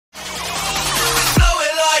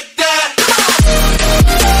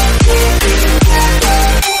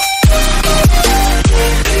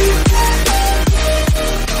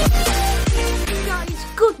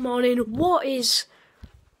doing?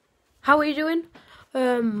 How are you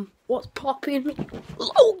doing? What's popping?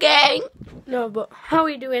 Hello, gang! No, but how are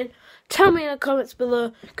you doing? Tell me in the comments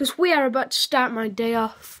below, because we are about to start my day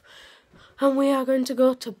off. And we are going to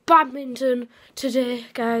go to badminton today,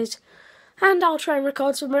 guys. And I'll try and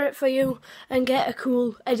record some of it for you and get a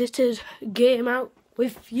cool edited game out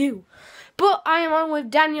with you. But I am on with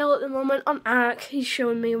Daniel at the moment on Ark. He's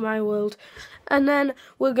showing me my world. And then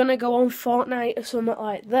we're going to go on Fortnite or something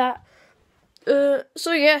like that.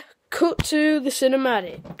 So yeah, cut to the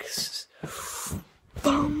cinematics.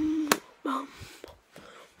 Boom, boom.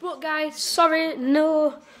 But guys, sorry,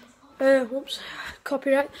 no, whoops,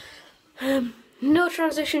 copyright. No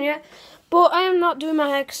transition yet. But I am not doing my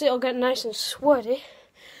hair because it'll get nice and sweaty.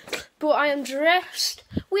 But I am dressed.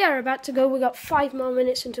 We are about to go. We got 5 more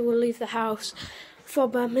minutes until we leave the house for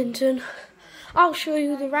badminton. I'll show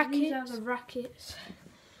you the rackets. These are the rackets.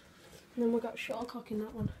 And then we got shuttlecock in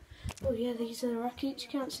that one. Oh yeah, these are the rackets. You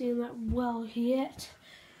can't see them that well yet.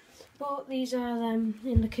 But these are them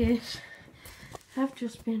in the case. I've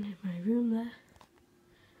just been in my room there.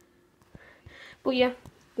 But yeah,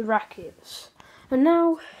 the rackets. And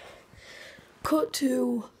now, cut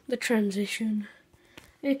to the transition.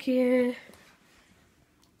 AKA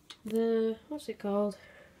the, what's it called?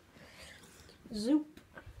 Zoop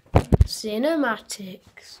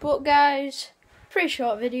cinematics. But guys, pretty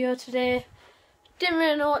short video today. Didn't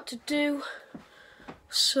really know what to do.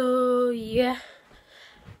 So yeah.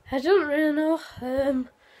 I don't really know. Done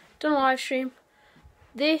a live stream.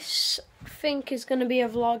 This I think is gonna be a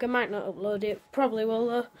vlog. I might not upload it. Probably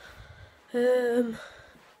will though.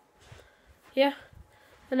 Yeah.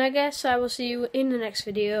 And I guess I will see you in the next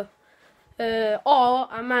video. Or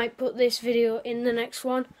I might put this video in the next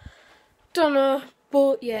one. Don't know.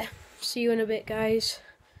 But yeah. See you in a bit, guys.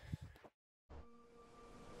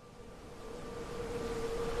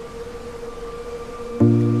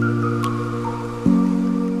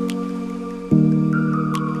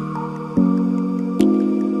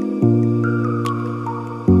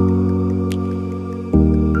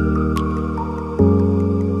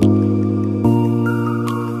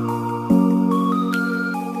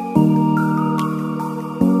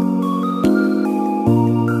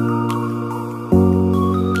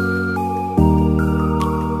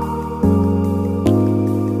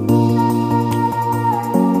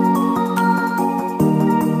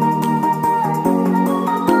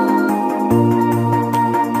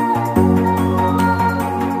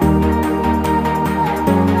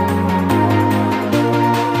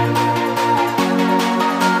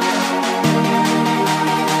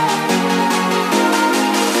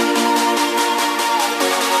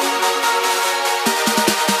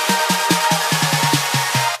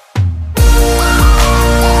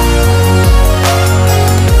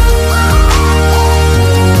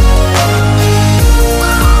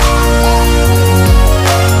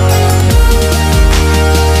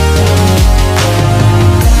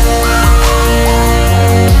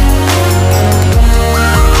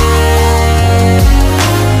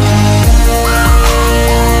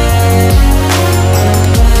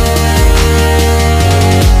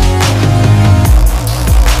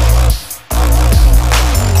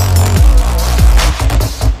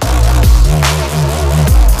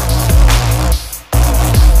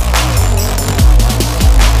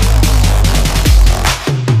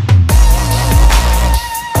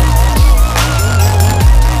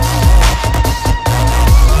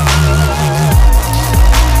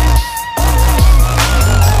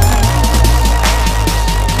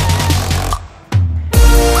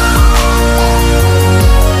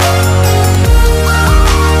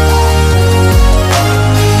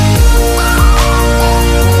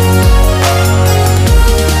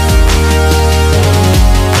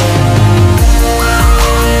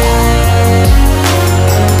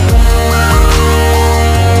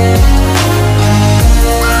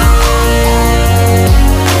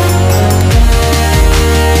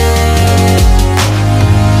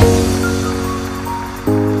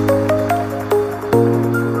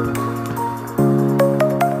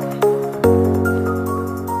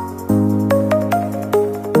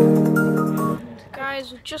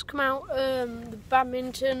 We've just come out the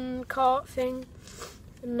badminton court thing,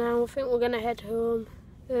 and now I think we're gonna head home.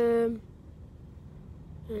 And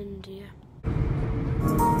yeah.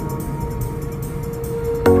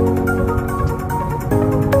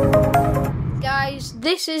 Guys,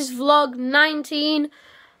 this is vlog 19.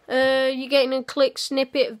 You're getting a quick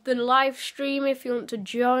snippet of the live stream if you want to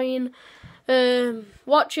join.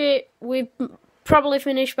 Watch it. We've probably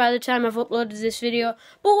finished by the time I've uploaded this video,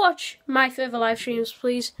 but watch my further live streams,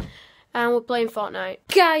 please. and we're playing Fortnite.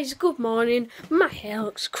 Guys, good morning. My hair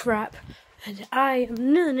looks crap and I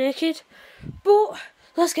am nearly naked, but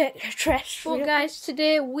let's get dressed. Well guys,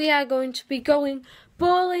 today we are going to be going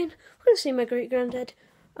bowling. We're going to see my great granddad,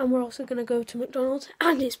 and we're also going to go to McDonald's,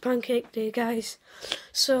 and it's pancake day, guys.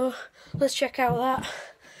 So let's check out that.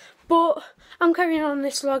 But I'm carrying on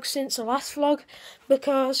this vlog since the last vlog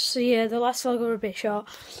because, yeah, the last vlog were a bit short.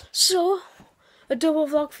 So, a double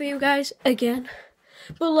vlog for you guys again.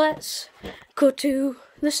 But let's go to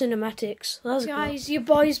the cinematics. Let's go. Guys, your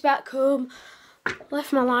boy's back home.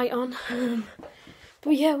 Left my light on.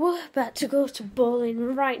 But yeah, we're about to go to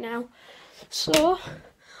bowling right now. So,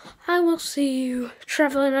 I will see you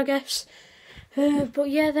travelling, I guess. But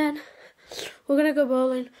yeah, then, we're going to go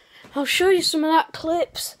bowling. I'll show you some of that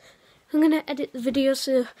clips. I'm going to edit the video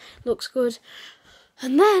so it looks good.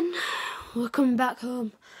 And then we're coming back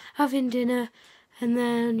home, having dinner, and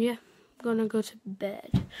then, yeah, I'm going to go to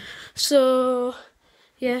bed. So,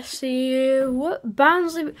 yeah, see you at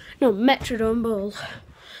Barnsley, no, Metrodome Bowl.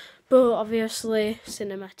 But obviously,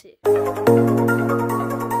 cinematic.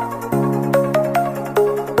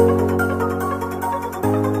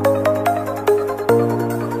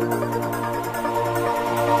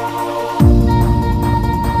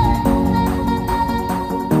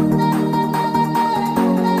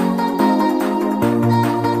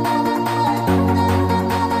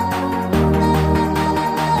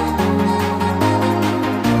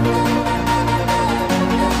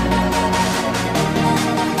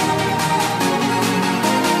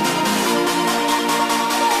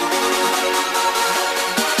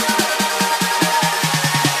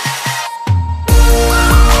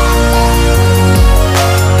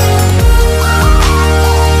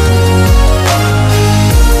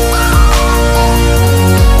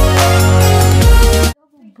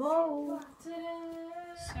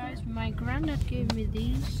 Guys, my granddad gave me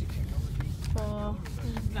these for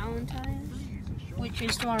Valentine's, which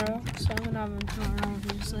is tomorrow, so I'm gonna have them tomorrow,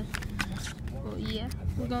 obviously. But yeah,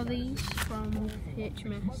 we got these from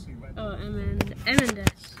HMS,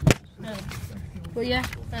 M&S. But yeah,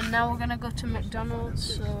 and now we're gonna go to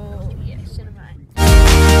McDonald's, so yeah, cinema.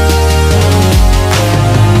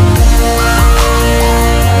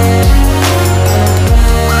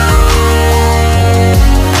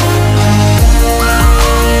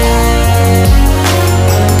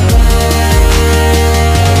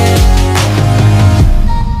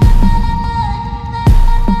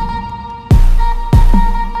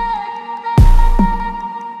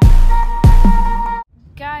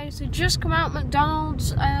 Guys, I just come out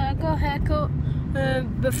McDonald's. I got a haircut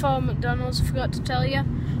before McDonald's, I forgot to tell you.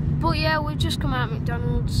 But yeah, we just come out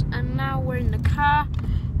McDonald's and now we're in the car.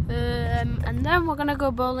 And then we're gonna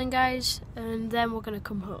go bowling, guys, and then we're gonna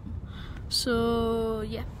come home. So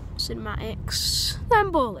yeah, cinematics,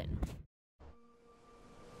 then bowling.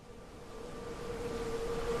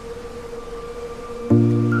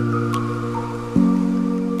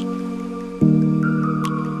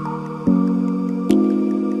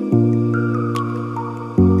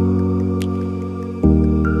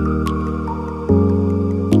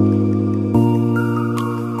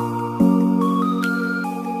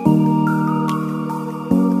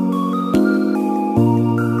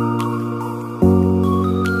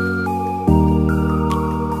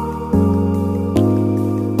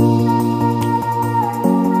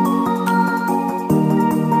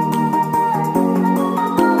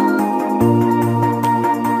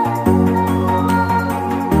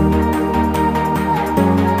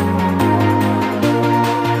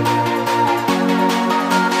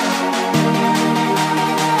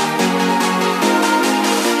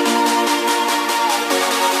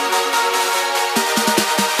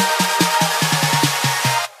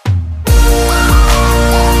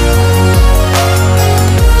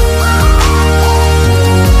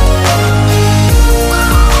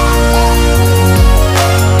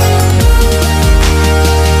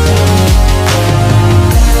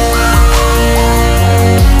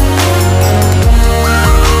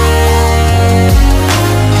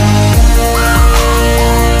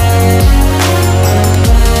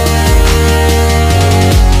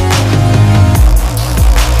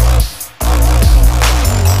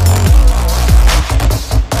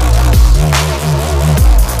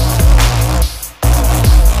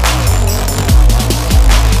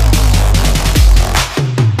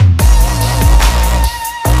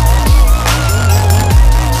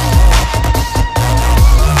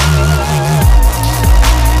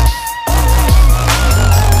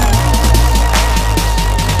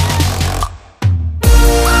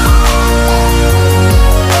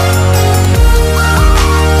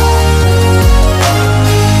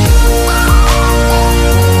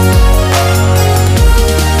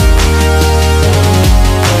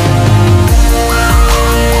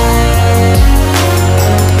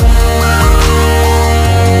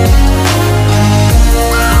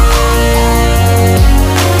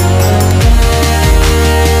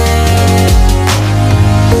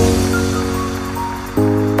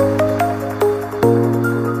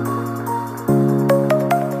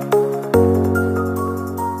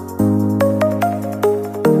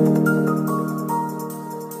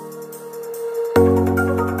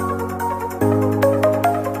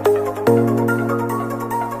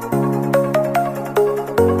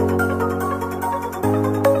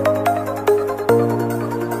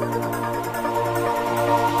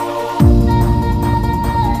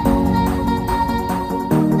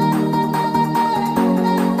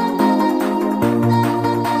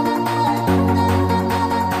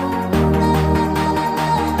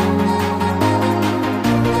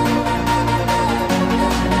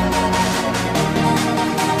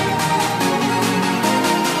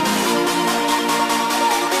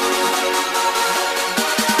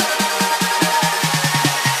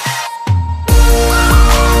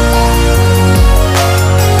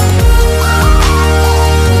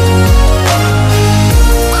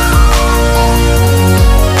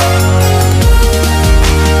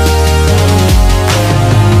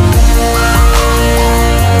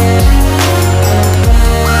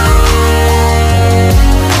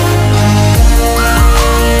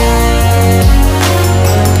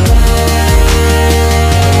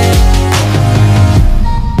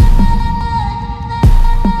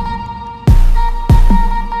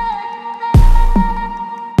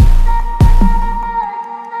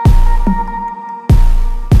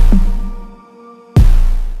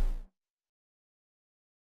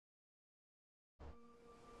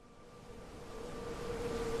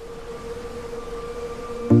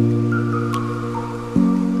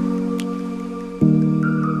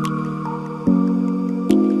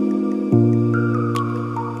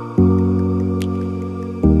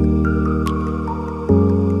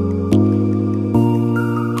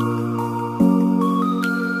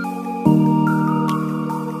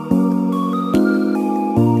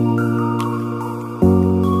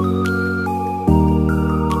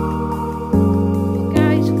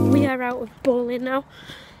 out of bowling now.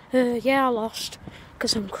 Yeah, I lost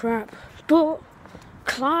because I'm crap. But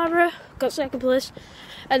Clara got second place,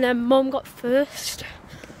 and then Mum got first.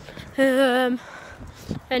 And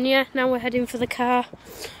yeah, now we're heading for the car,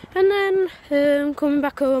 and then coming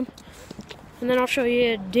back home, and then I'll show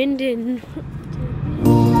you Din Din.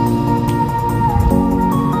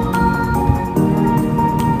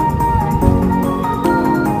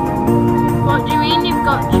 What do you mean you've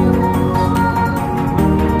got jewels?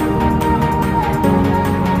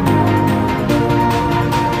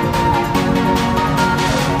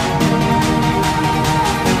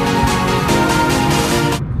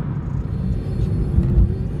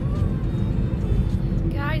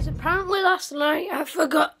 Apparently last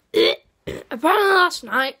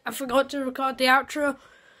night I forgot to record the outro.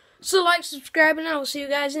 So like, subscribe, and I will see you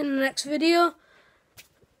guys in the next video.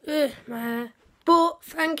 But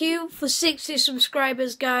thank you for 60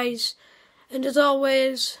 subscribers, guys. And as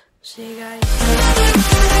always, see you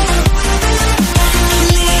guys.